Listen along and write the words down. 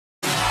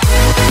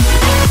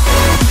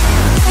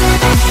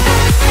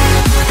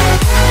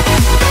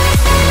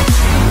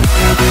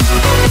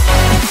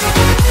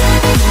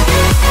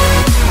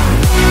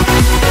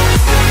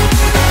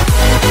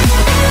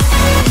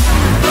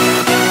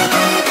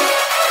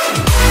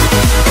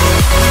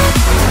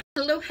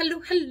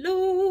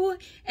Hello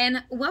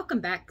and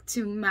welcome back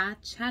to my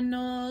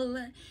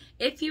channel.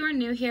 If you are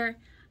new here,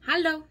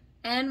 hello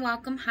and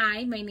welcome.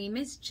 Hi, my name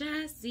is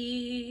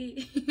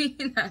Jessie.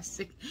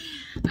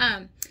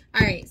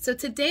 Alright, so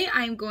today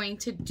I'm going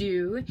to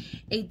do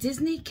a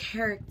Disney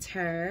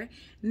character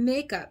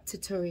makeup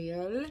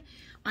tutorial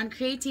on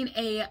creating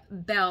a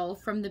Belle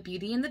from the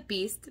Beauty and the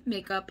Beast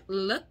makeup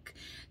look.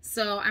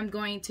 So I'm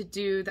going to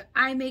do the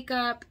eye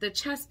makeup, the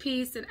chest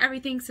piece, and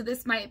everything. So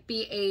this might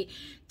be a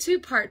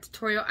two-part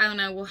tutorial. I don't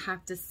know, we'll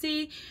have to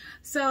see.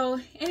 So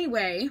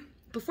anyway,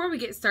 before we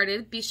get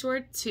started, be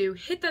sure to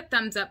hit that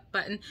thumbs up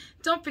button.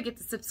 Don't forget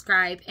to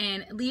subscribe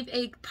and leave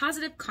a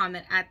positive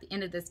comment at the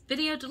end of this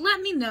video to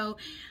let me know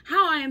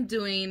how I am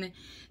doing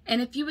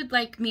and if you would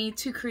like me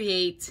to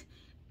create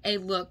a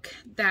look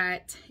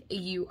that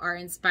you are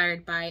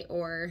inspired by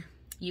or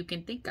you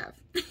can think of.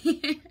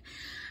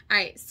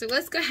 Alright, so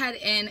let's go ahead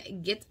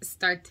and get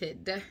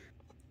started.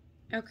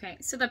 Okay,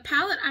 so the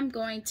palette I'm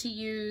going to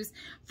use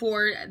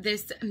for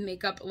this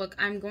makeup look,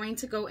 I'm going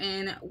to go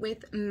in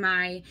with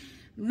my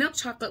Milk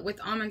Chocolate with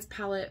Almonds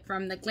palette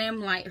from the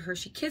Glam Light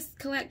Hershey Kiss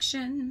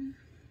collection.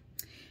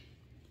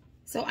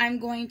 So I'm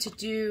going to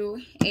do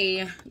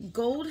a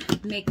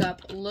gold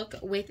makeup look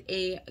with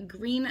a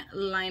green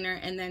liner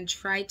and then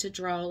try to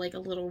draw like a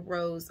little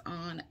rose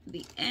on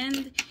the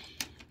end.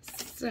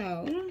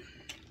 So,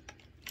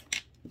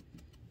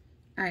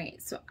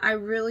 alright, so I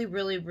really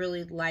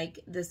like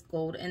this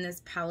gold, and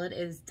this palette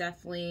is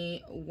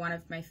definitely one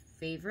of my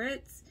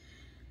favorites.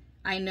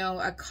 I know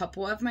a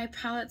couple of my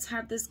palettes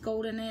have this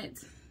gold in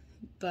it,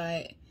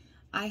 but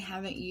I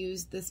haven't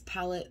used this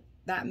palette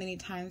that many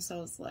times, so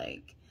I was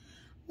like,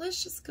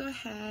 let's just go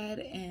ahead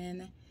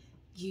and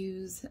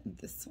use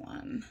this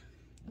one.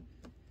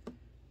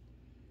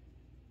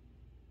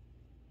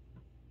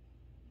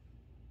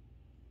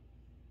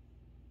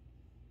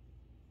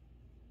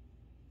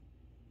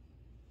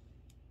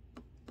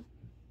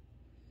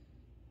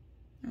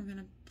 I'm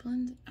gonna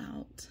blend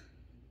out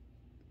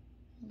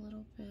a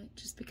little bit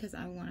just because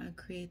I want to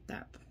create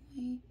that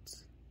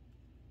point.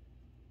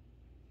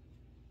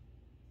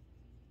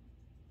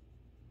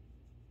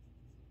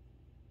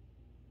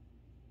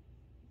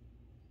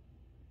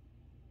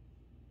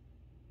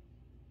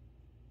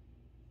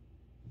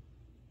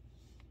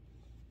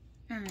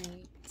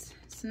 Alright,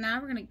 so now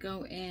we're going to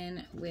go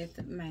in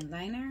with my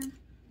liner.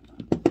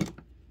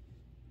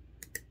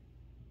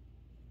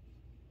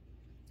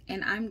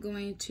 And I'm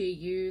going to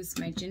use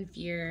my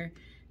Jennifer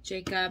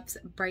Jacobs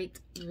Bright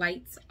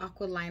Lights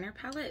Aqua Liner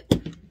palette.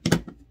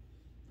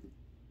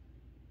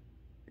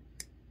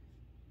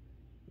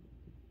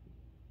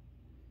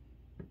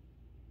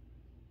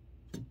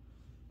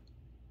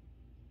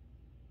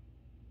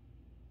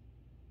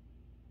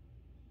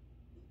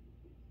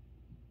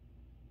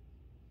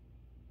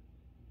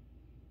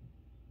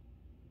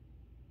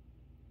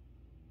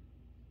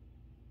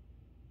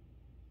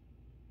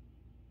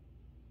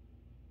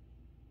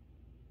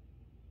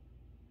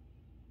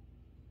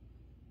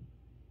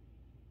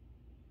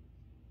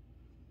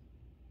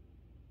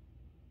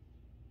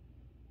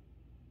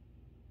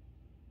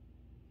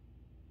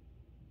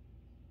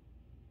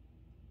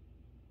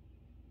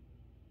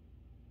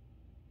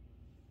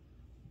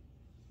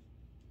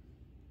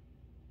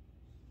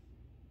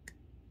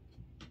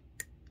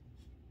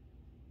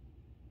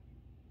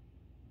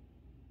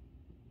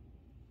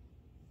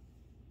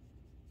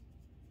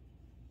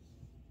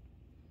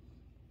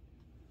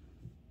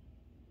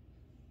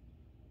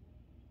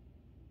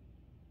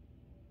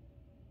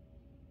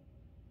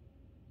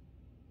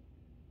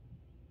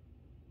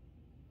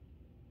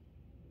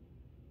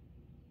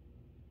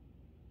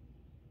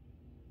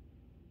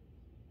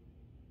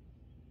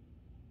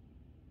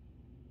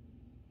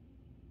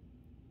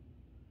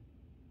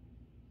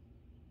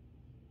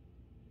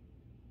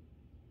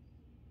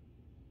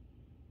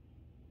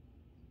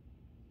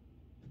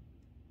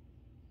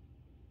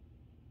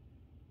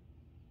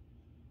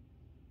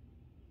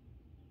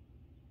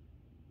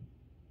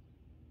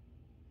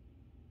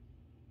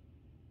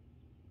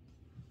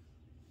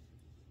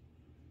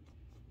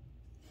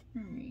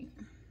 Alright,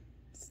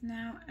 so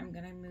now I'm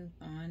going to move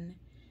on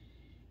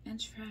and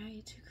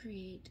try to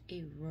create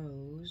a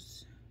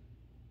rose.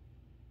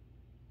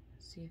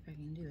 See if I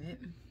can do it.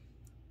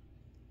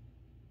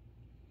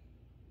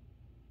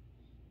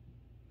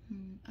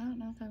 I don't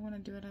know if I want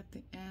to do it at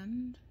the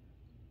end.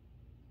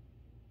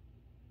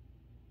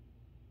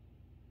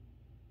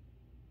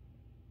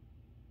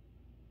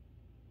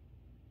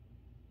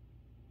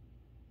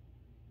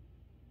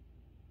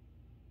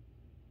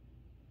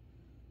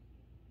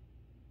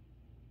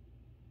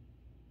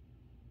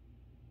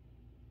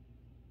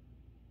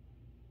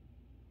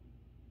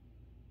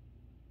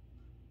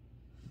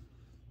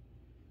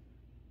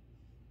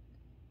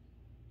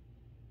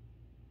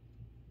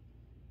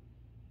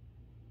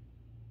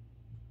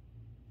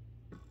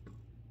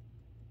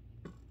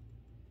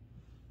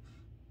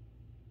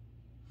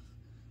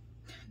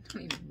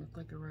 Doesn't even look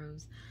like a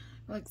rose.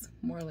 It looks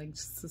more like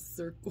just a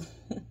circle.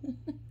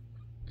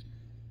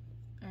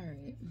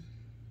 Alright.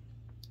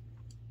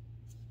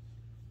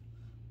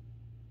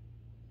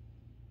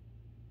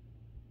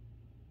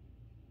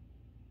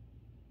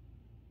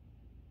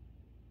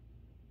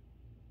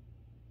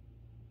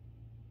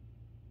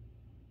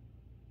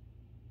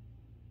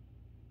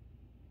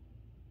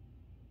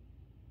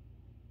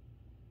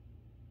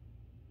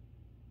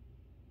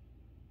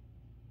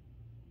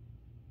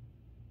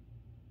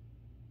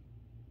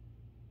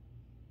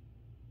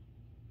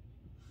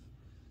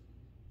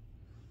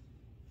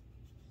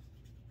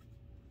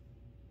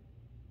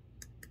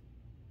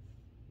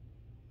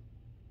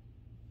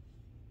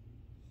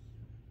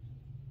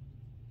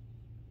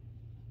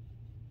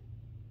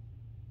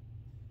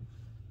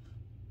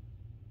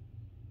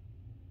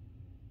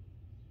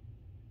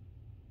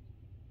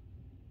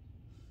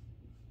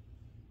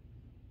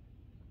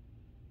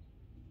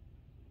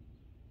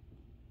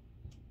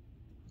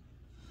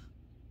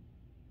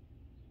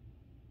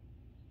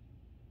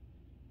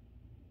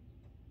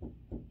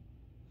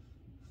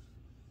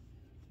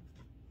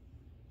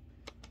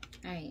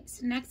 Alright,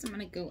 so next I'm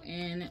going to go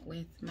in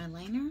with my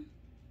liner.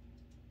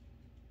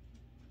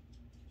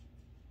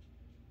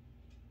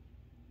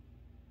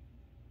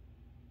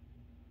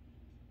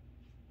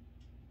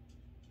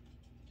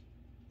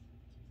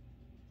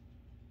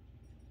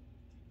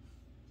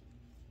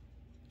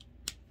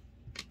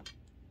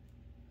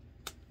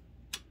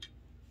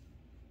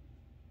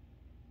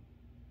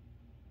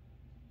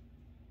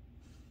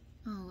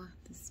 Oh,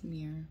 this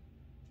mirror.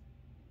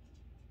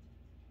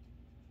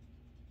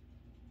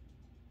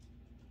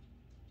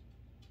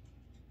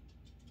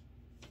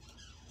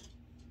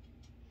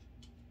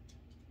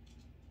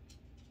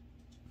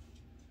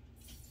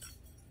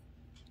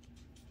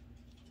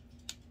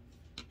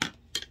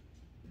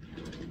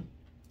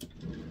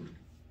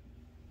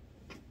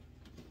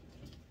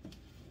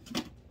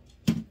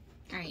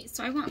 Alright,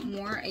 so I want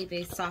more of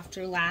a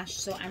softer lash,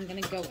 so I'm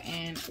going to go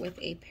in with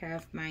a pair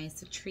of my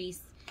Catrice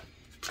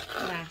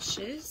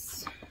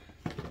lashes.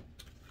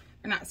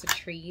 Or not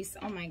Catrice,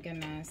 oh my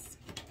goodness.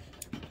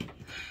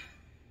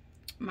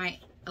 My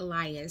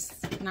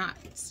Elias,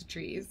 not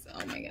Catrice,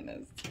 oh my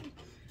goodness.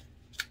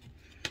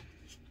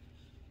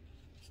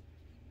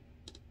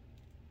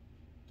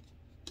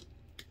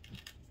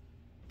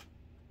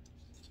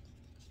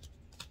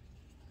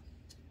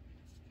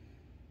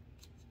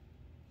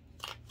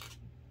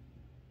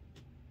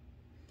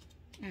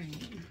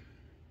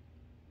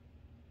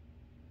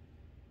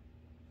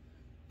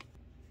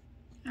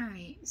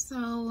 Alright,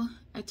 so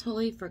I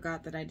totally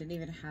forgot that I didn't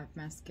even have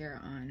mascara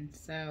on,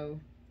 so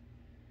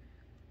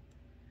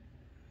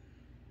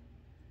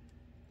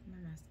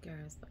my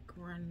mascara is like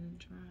running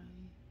dry.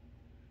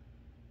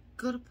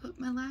 Go to put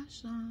my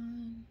lash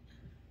on.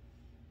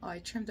 Oh, I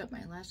trimmed up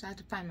my lash. I had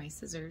to find my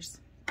scissors.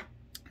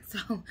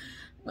 So,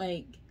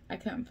 like, I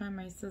couldn't find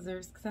my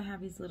scissors because I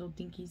have these little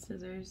dinky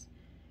scissors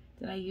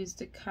that I use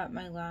to cut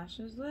my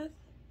lashes with,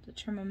 to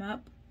trim them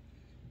up.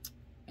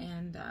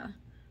 And,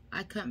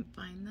 I couldn't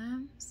find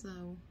them,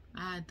 so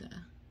I had to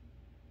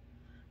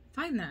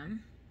find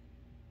them.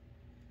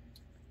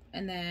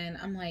 And then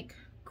I'm like,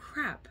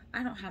 crap,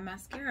 I don't have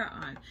mascara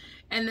on.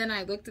 And then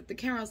I looked at the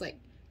camera, I was like,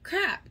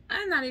 crap,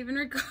 I'm not even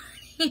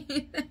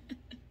recording.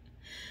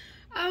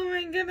 Oh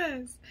my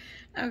goodness.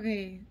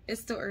 Okay, it's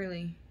still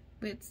early.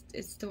 It's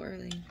still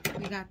early.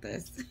 We got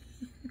this.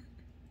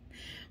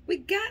 We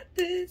got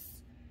this.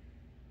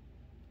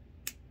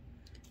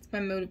 It's my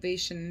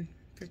motivation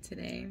for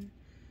today.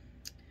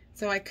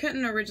 So I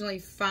couldn't originally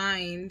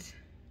find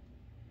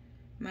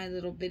my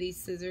little bitty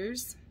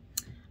scissors.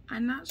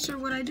 I'm not sure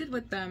what I did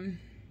with them.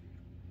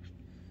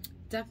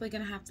 Definitely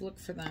gonna have to look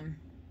for them.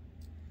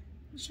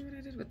 Not sure what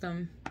I did with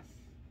them.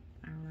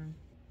 I don't know.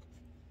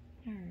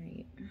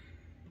 Alright.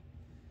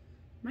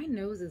 My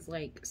nose is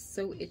like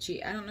so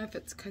itchy. I don't know if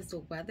it's because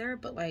of the weather,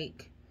 but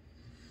like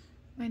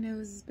my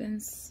nose has been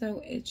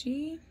so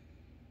itchy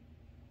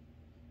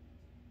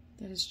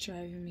that it's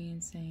driving me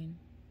insane.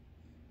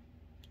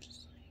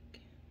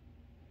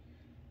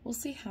 We'll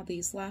see how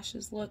these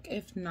lashes look.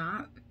 If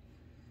not,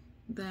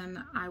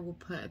 then I will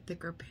put a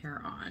thicker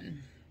pair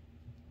on.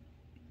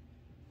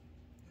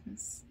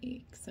 Let's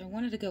see, because I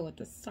wanted to go with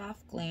the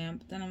soft glam,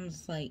 but then I'm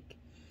just like,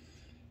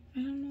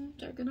 I don't know if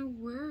they're gonna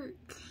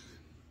work.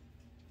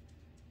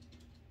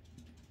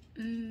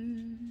 I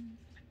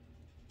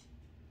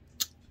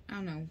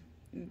don't know.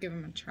 Give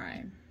them a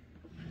try.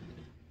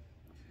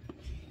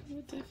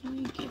 We'll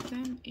definitely give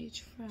them a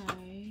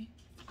try.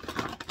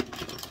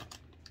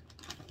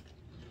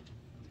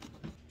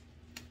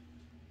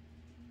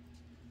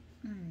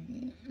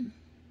 Alright.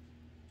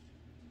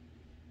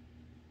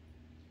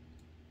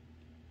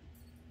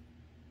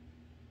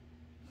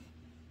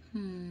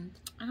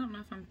 I don't know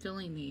if I'm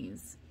feeling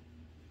these.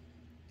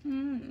 I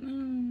don't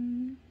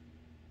know.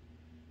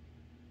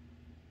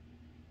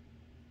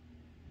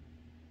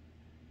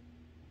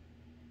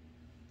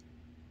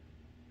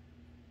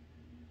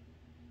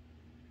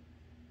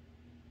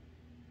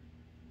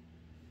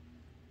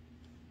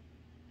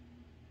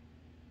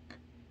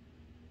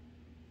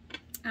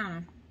 I don't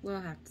know.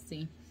 We'll have to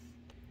see.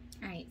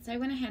 Alright, so I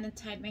went ahead and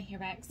tied my hair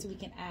back so we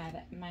can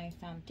add my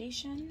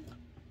foundation.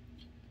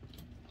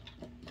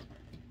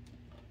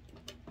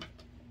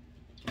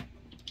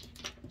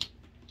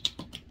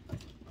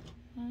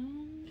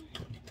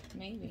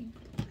 Maybe.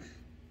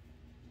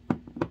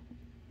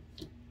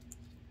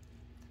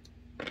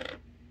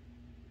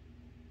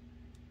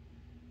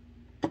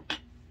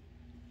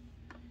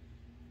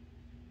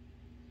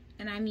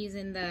 And I'm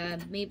using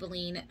the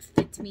Maybelline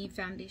Fit Me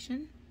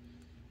foundation.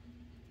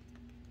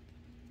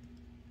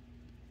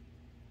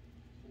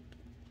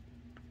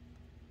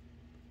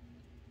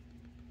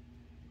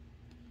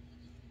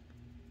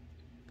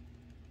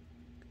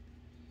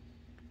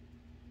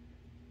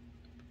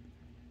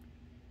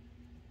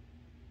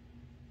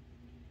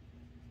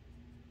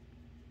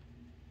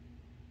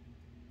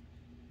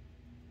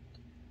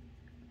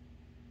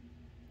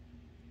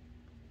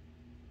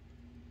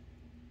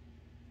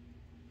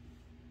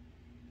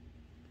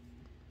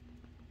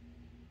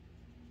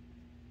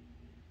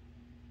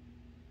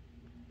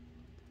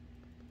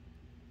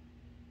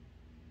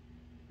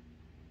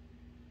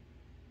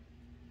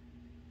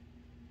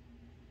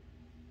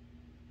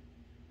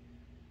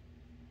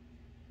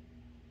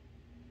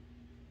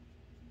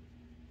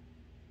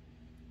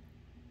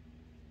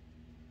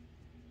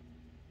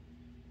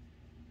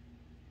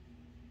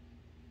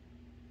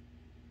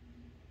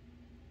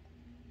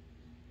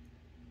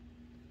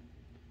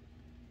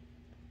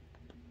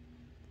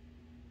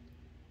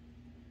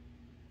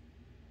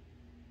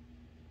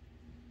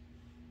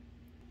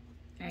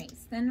 Alright,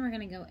 so then we're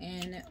going to go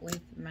in with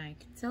my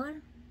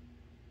concealer.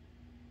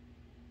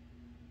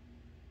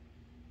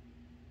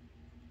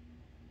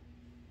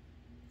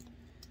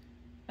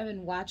 I've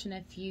been watching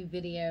a few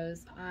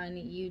videos on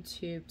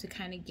YouTube to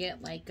kind of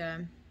get like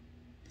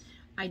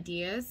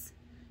ideas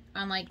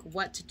on like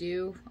what to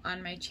do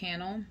on my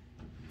channel.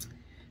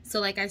 So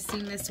like I've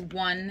seen this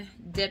one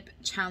dip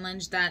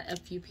challenge that a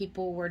few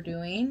people were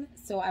doing,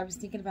 so I was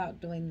thinking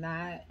about doing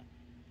that.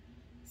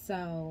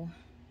 So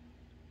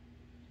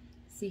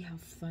see how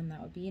fun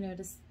that would be,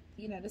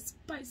 to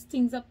spice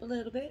things up a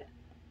little bit.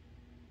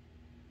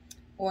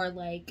 Or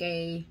like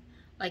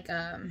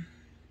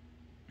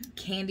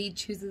Candy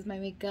chooses my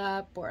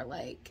makeup, or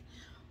like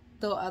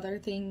the other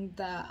thing,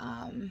 the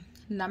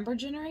number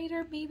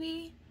generator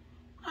maybe.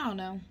 I don't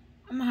know.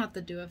 I'm gonna have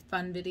to do a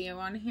fun video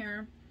on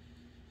here.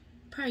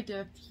 Probably do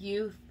a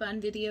few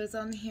fun videos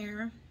on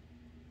here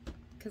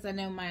because I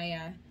know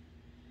my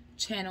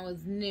channel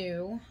is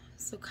new,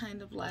 so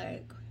kind of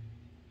like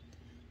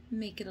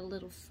make it a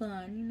little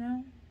fun, you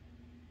know.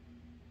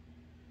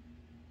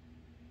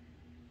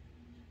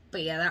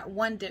 But yeah, that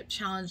one dip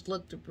challenge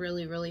looked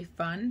really, really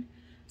fun.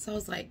 So I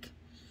was like,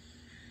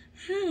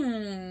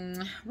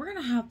 we're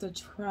gonna have to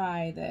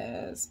try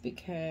this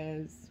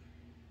because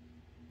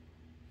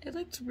it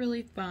looked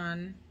really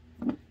fun.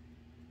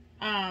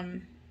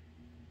 I'm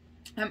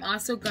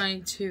also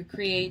going to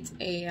create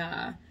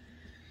a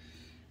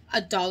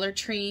Dollar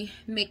Tree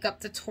makeup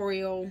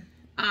tutorial.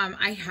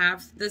 I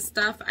have this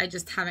stuff, I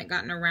just haven't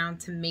gotten around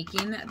to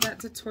making that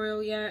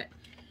tutorial yet.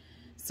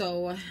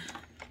 So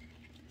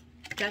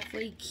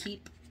definitely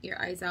keep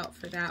your eyes out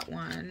for that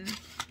one.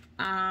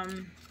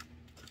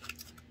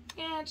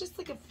 Yeah, just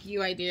like a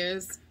few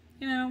ideas,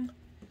 you know.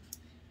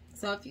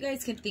 So if you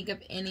guys can think of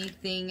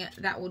anything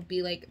that would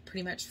be like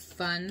pretty much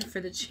fun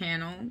for the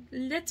channel,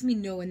 let me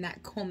know in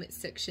that comment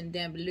section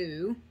down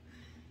below.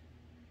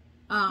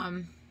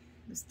 I'm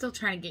still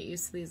trying to get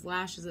used to these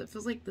lashes. It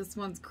feels like this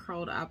one's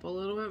curled up a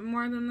little bit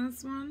more than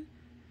this one.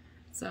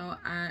 So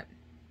I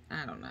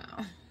don't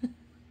know.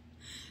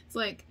 It's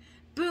like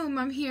boom,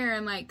 I'm here,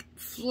 and like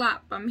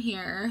flop, I'm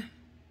here.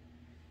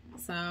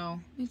 So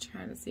let me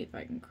try to see if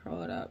I can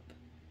curl it up,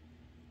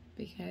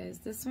 because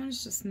this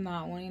one's just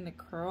not wanting to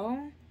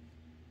curl.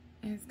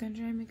 And it's gonna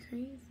drive me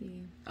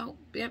crazy. Oh,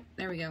 yep,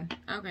 there we go.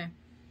 Okay,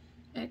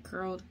 it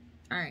curled.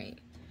 Alright,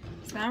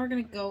 so now we're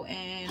gonna go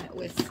in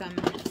with some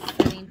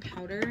setting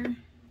powder.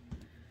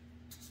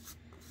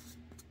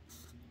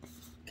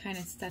 Kind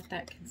of set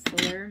that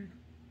concealer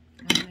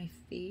on my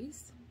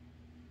face.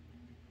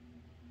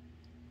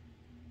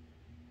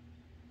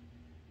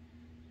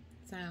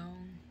 So,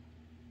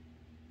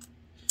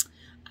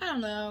 I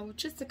don't know,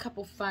 just a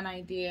couple fun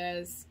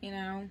ideas, you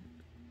know.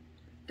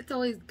 It's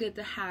always good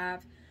to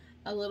have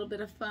a little bit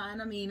of fun.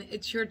 I mean,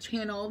 it's your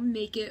channel,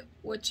 make it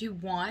what you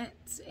want,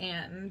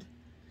 and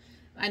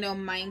I know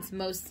mine's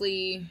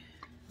mostly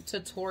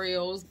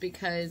tutorials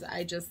because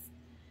I just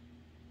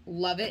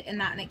love it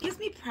and that, and it gives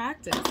me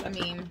practice. I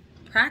mean,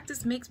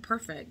 practice makes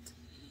perfect.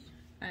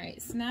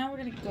 Alright, so now we're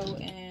gonna go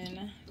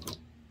in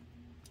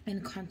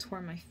and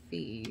contour my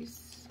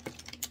face.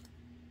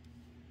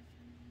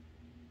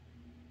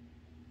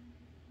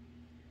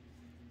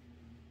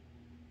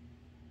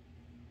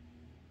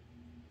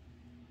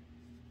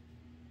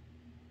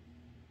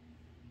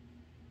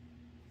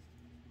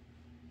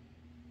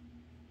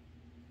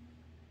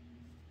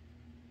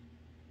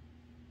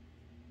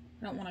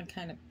 I don't want to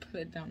kind of put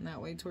it down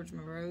that way towards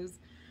my rose.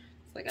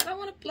 It's like I don't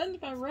want to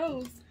blend my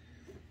rose.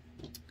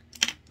 Let's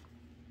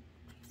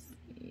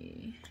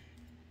see.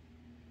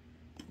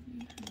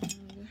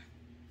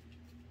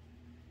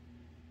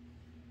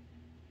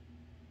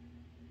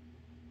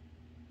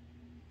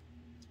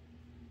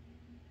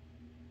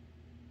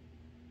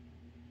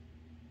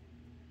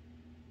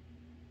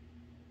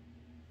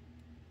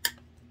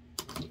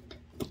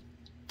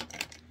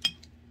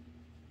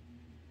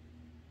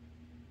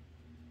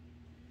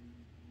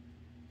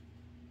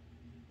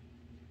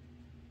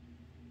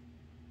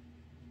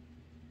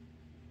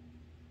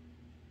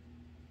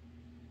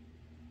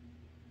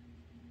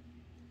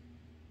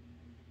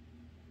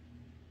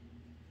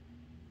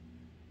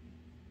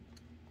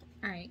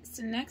 Alright,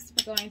 so next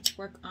we're going to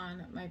work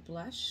on my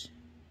blush.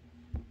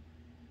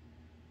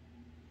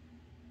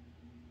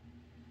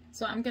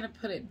 So I'm going to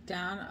put it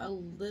down a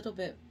little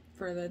bit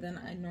further than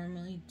I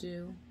normally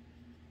do.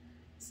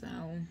 So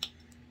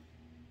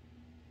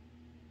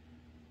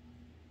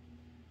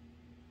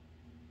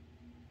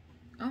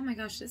oh my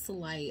gosh, this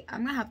light.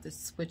 I'm going to have to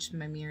switch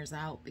my mirrors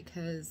out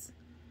because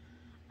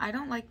I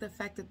don't like the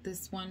fact that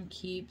this one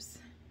keeps.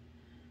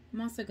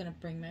 I'm also going to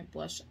bring my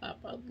blush up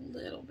a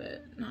little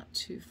bit, not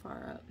too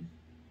far up.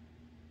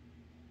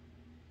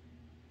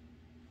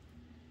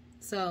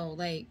 So,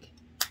 like,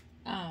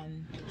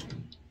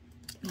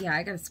 yeah,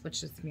 I got to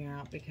switch this mirror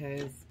out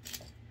because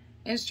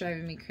it's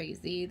driving me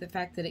crazy. The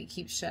fact that it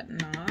keeps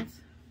shutting off.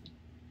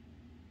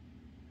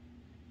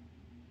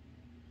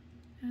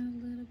 A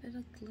little bit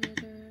of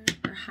glitter,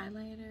 or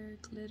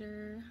highlighter,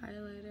 glitter,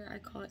 highlighter. I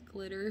call it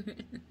glitter.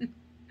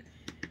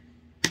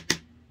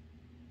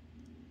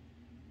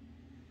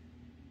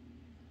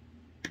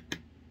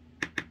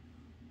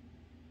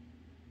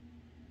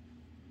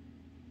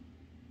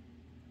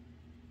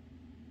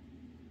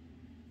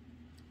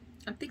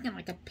 I'm thinking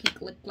like a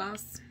pink lip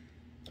gloss.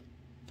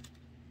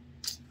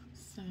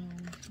 So,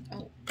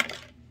 oh,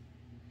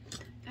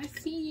 I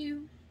see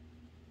you.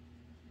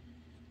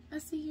 I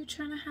see you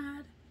trying to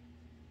hide.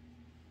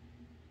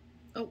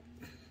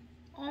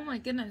 Oh my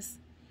goodness.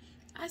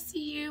 I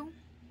see you.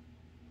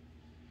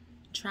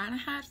 Trying to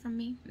hide from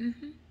me.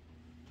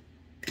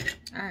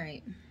 All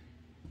right.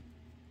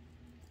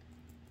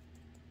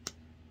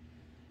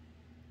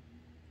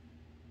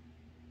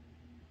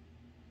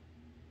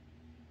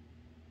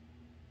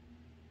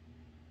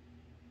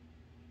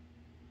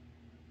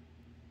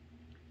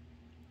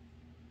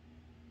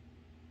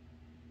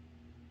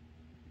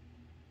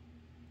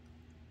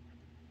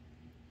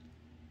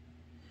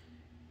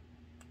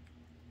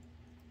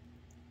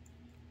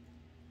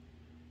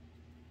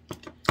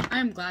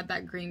 I'm glad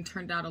that green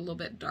turned out a little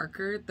bit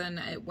darker than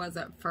it was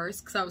at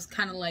first, because I was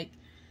kind of like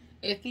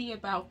iffy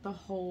about the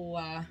whole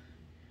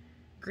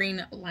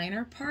green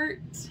liner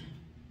part.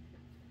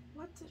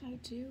 What did I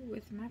do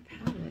with my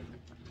palette?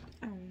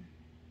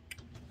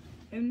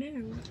 Oh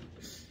no,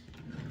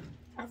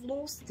 I've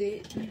lost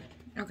it.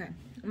 Okay,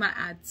 I'm gonna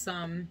add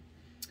some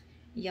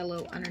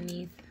yellow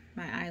underneath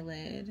my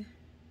eyelid.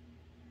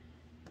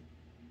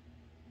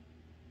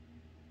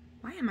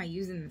 Why am I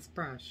using this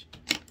brush?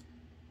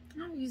 I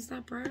don't use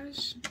that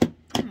brush.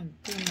 Oh my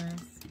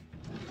goodness.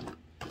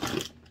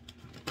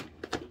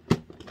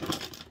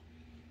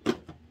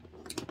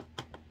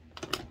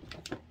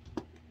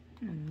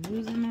 I'm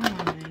losing my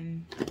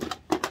mind.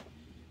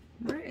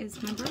 Where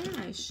is my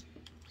brush?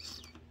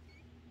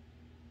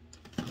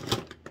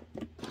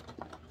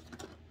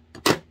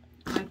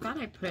 I thought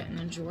I put it in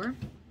a drawer.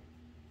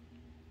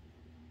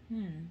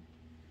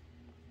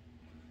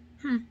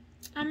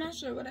 I'm not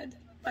sure what I did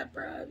with my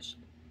brush.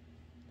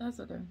 That's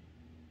okay.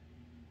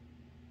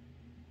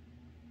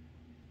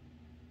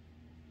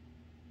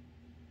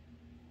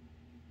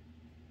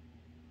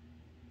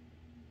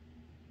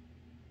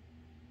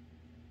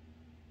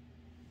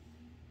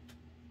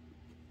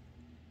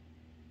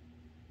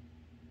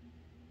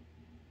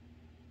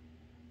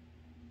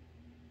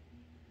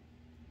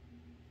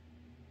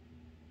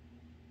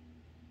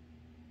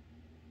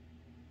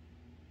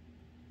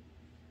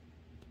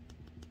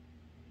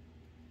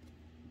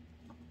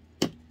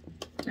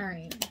 All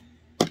right.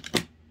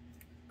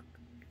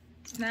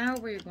 Now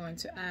we're going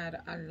to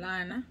add a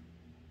liner.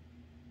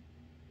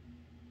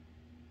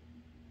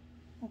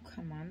 Oh,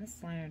 come on.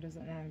 This liner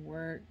doesn't want to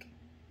work.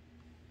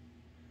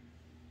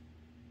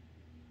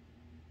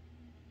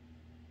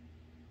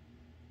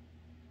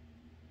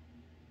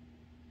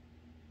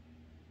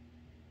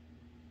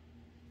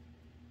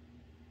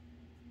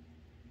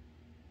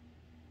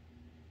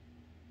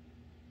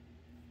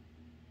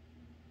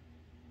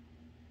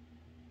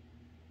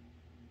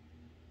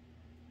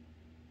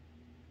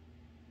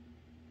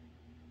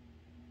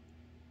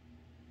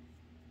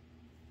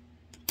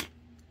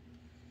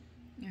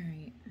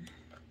 Alright,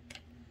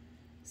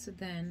 so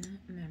then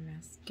my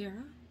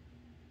mascara.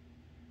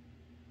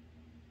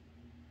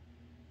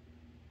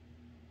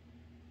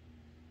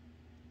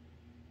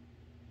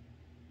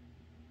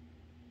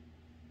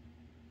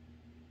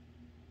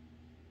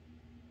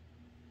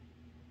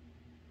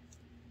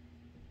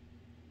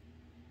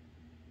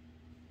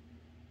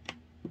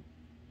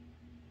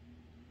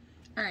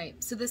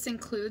 Alright, so this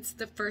includes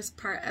the first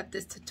part of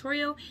this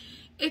tutorial.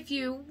 If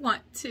you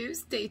want to,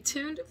 stay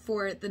tuned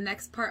for the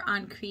next part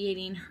on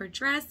creating her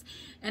dress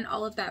and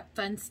all of that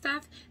fun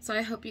stuff. So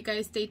I hope you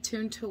guys stay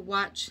tuned to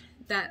watch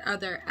that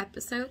other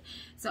episode.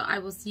 So I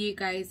will see you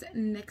guys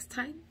next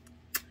time.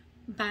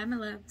 Bye, my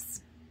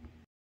loves.